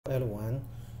everyone.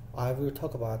 I will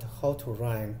talk about how to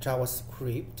run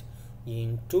JavaScript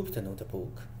in Jupyter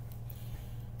Notebook.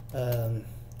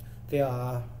 There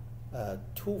are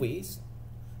two ways.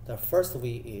 The first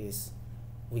way is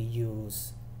we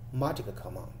use magic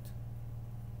command.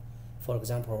 For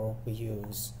example, we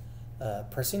use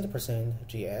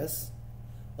 %%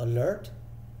 alert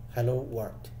hello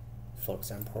world. For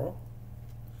example,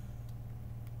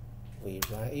 we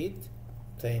run it,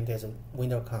 then there's a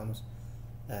window comes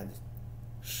and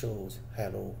shows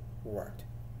hello world.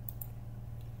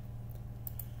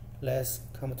 Let's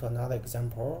come to another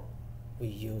example. We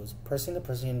use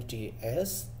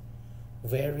 %%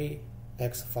 vary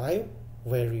x5,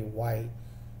 vary y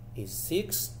is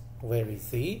 6, vary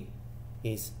z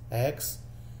is x,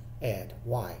 add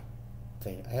y.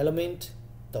 Then element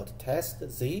dot test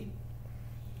z.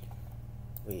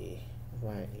 We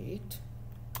run it.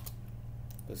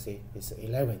 You see it's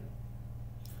 11.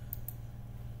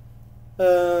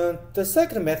 The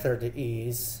second method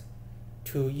is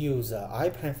to use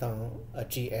IPython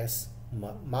JS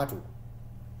module.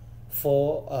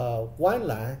 For one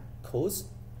line codes,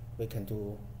 we can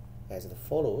do as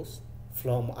follows.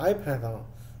 From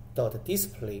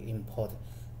IPython.display import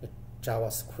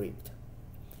JavaScript.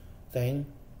 Then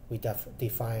we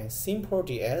define simple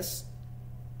JS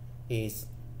is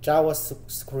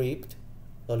JavaScript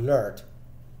alert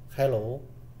hello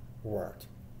world.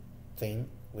 Then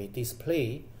we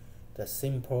display the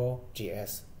simple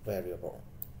JS variable.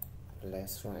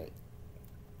 Let's try it.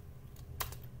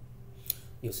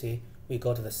 You see, we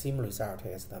got the same result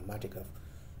as the magic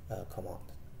command.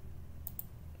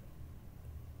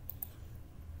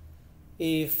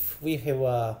 If we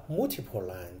have multiple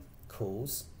line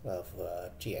codes of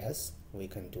JS, we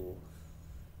can do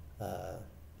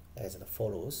as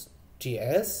follows.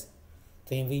 JS,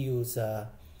 then we use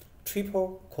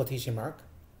triple quotation mark.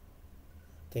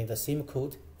 Then the same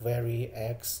code, vary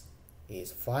x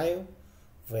is 5,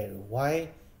 vary y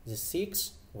is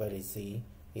 6, vary z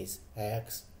is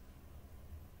x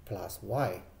plus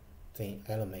y, then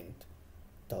element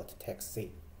dot text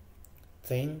z.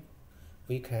 Then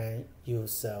we can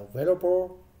use a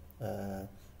variable,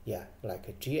 like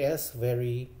a JS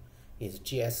vary is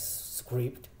JS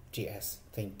script JS,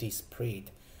 then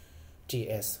displayed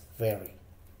JS vary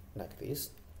like this.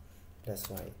 That's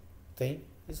why then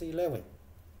it's 11.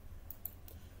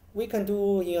 We can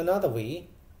do in another way,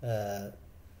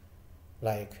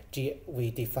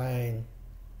 we define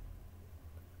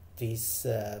this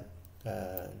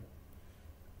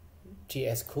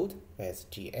JS code as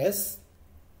JS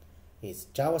is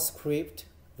JavaScript.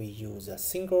 We use a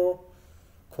single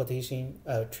quotation,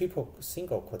 triple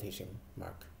single quotation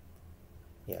mark.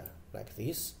 Yeah, like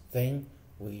this. Then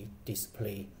we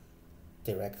display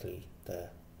directly the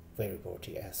variable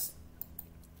JS,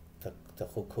 the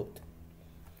whole code.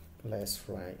 Let's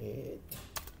run it.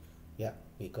 Yeah,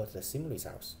 we got the same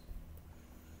results.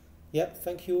 Yeah,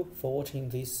 thank you for watching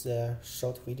this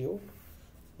short video.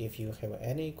 If you have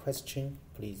any question,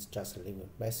 please just leave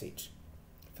a message.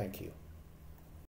 Thank you.